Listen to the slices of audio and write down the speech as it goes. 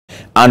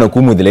Ann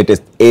Okumu, the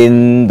latest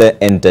in the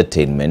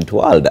entertainment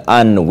world.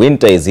 And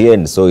winter is here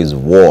and so is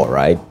war,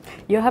 right?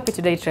 You're happy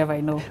today, Trevor, I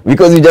know.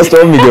 Because you just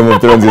told me Game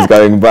of Thrones is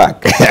coming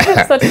back.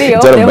 So today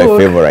it's one of my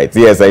favorites.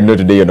 Yes, I know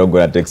today you're not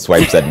going to take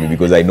swipes at me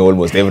because I know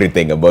almost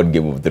everything about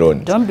Game of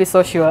Thrones. Don't be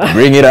so sure.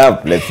 Bring it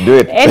up. Let's do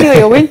it.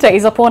 Anyway, winter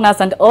is upon us,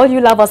 and all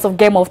you lovers of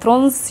Game of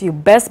Thrones, you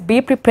best be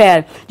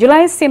prepared.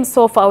 July seems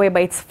so far away,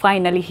 but it's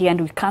finally here,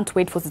 and we can't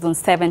wait for season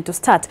 7 to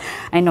start.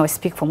 I know I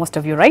speak for most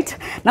of you, right?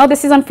 Now, the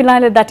season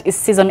finale, that is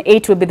season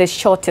 8, will be the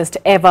shortest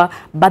ever,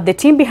 but the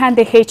team behind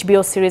the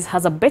HBO series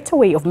has a better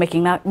way of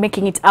making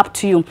it up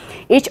to you.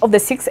 Each of the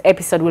 6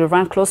 episodes will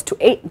run close to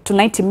 8 to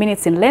 90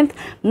 minutes in length,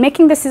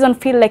 making the season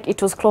feel like it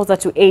was closer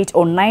to 8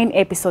 or 9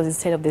 episodes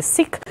instead of the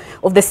 6.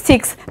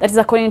 That is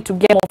according to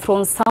Game of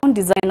Thrones sound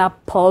designer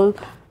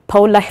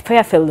Paula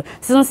Fairfield.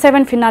 Season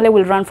 7 finale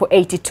will run for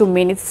 82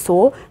 minutes,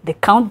 so the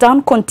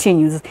countdown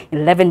continues.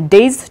 11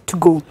 days to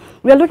go.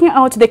 We are looking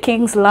out the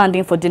King's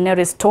Landing for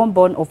Daenerys,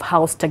 Stormborn of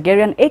House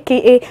Targaryen,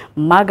 aka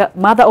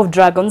Mother of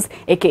Dragons,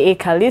 aka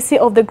Khaleesi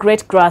of the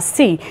Great Grass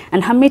Sea,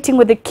 and her meeting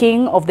with the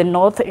King of the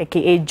North,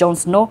 aka Jon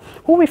Snow,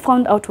 who we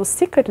found out was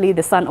secretly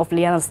the son of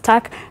Lyanna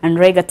Stark and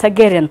Rhaegar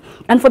Targaryen.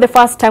 And for the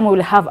first time, we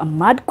will have a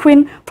Mad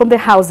Queen from the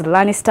House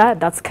Lannister,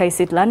 that's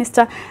Cersei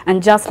Lannister,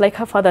 and just like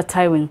her father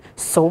Tywin.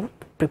 So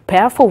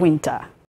prepare for winter.